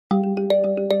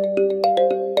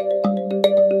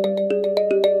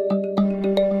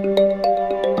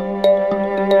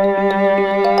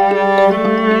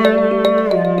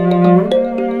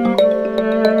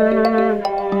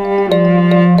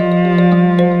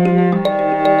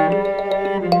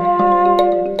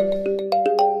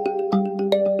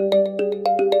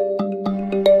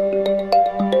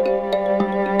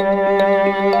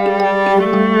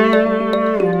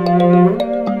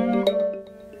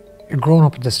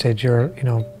this stage, you're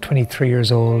 23 years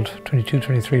old, 22,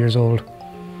 23 years old.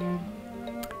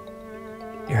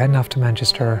 You're heading off to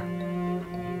Manchester.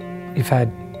 You've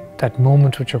had that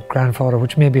moment with your grandfather,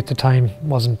 which maybe at the time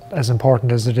wasn't as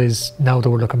important as it is now that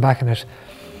we're looking back on it.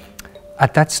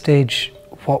 At that stage,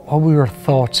 what were your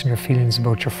thoughts and your feelings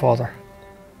about your father?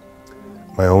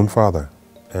 My own father.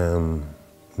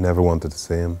 Never wanted to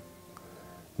see him.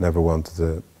 Never wanted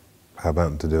to have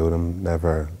anything to do with him.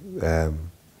 Never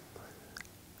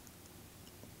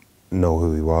know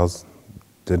who he was.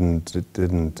 Didn't.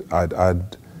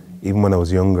 Even when I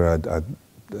was younger,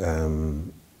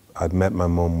 I'd met my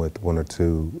mum with one or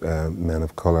two men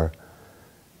of colour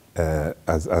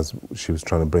as she was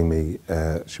trying to bring me.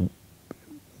 She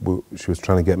was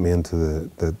trying to get me into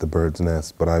the bird's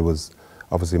nest, but I was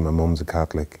obviously, my mum's a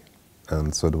Catholic,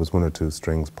 and so there was one or two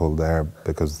strings pulled there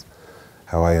because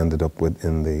how I ended up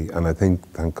and I think,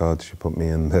 thank God, she put me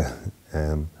in the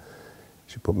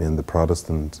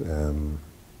Protestant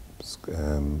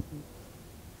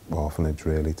orphanage,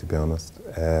 really, to be honest.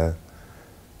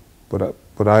 But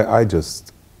I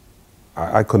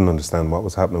couldn't understand what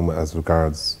was happening as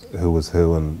regards who was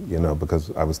who, and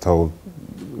because I was told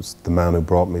the man who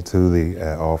brought me to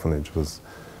the orphanage was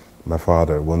my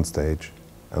father at one stage,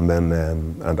 and then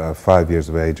and at 5 years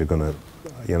of age, you're gonna,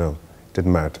 it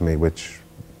didn't matter to me which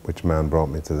man brought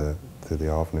me to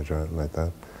the orphanage or anything like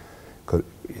that. Cause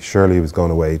surely he was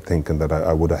going away thinking that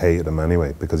I would have hated him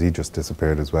anyway, because he just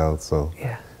disappeared as well. So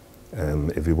yeah.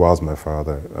 If he was my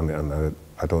father, and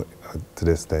I don't, to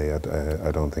this day,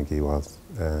 I don't think he was.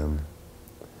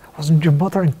 Wasn't your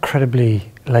mother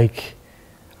incredibly,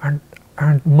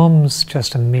 aren't mums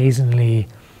just amazingly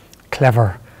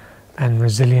clever and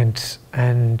resilient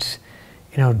and,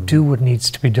 do what needs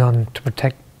to be done to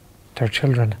protect their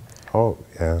children? Oh,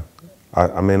 yeah.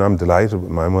 I mean, I'm delighted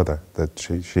with my mother that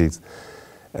she's,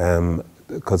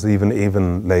 because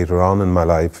even later on in my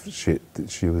life, she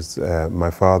was, my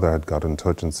father had got in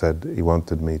touch and said he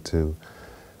wanted me to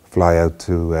fly out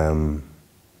to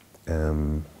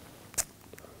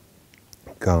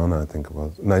Ghana, I think it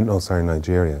was. No, sorry,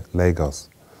 Nigeria, Lagos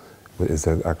is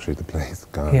actually the place,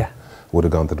 Ghana. Yeah. Would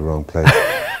have gone to the wrong place.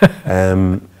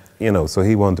 So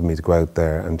he wanted me to go out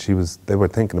there, and they were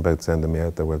thinking about sending me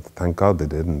out there. Well, thank God they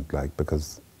didn't,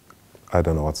 because I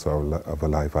don't know what sort of a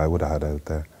life I would have had out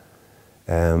there.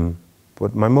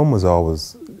 But my mum was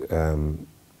always,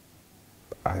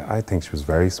 I think she was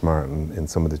very smart in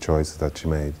some of the choices that she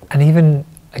made. And even,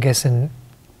 I guess, in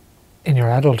your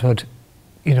adulthood,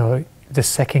 the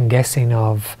second guessing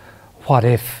of what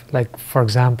if, for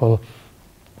example,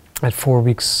 at 4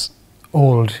 weeks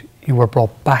old, you were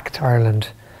brought back to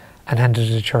Ireland and handed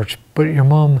to the church, but your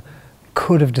mum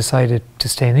could have decided to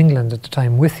stay in England at the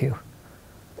time with you.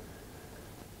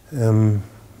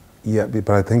 Yeah, but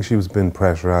I think she was being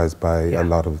pressurised by a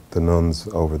lot of the nuns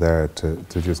over there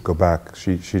to just go back.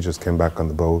 She just came back on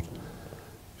the boat.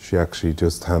 She actually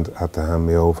just had to hand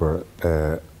me over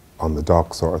on the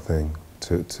dock, sort of thing,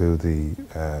 to the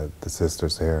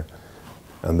sisters here,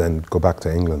 and then go back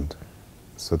to England.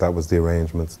 So that was the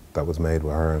arrangement that was made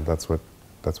with her, and that's what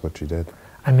she did.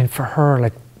 I mean, for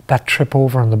her, that trip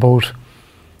over on the boat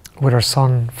with her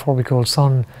son, 4-week-old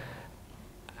son,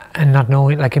 and not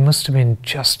knowing, it must have been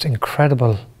just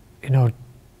incredible,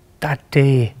 that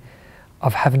day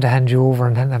of having to hand you over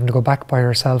and having to go back by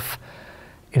herself,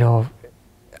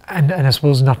 and I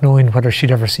suppose not knowing whether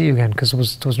she'd ever see you again, because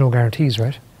there was no guarantees,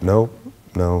 right? No,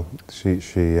 she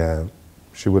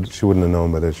wouldn't have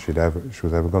known whether she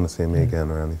was ever going to see me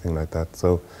again or anything like that.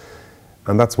 So,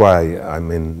 and that's why, I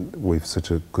mean, we've such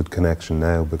a good connection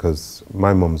now, because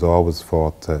my mum's always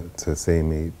fought to see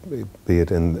me, be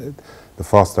it in the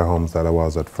foster homes that I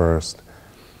was at first.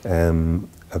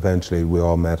 Eventually we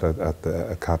all met at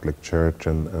a Catholic church,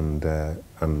 and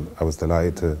I was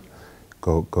delighted to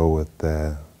go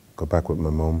back with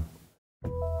my mum.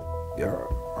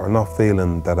 Or not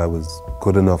feeling that I was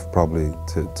good enough probably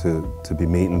to be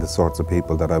meeting the sorts of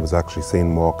people that I was actually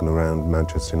seeing walking around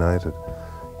Manchester United.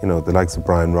 The likes of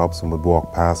Brian Robson would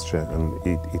walk past you and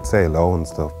he'd say hello and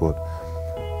stuff, but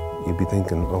you'd be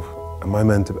thinking, oh, am I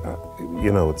meant to,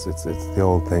 it's the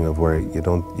old thing of where you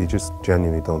just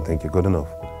genuinely don't think you're good enough.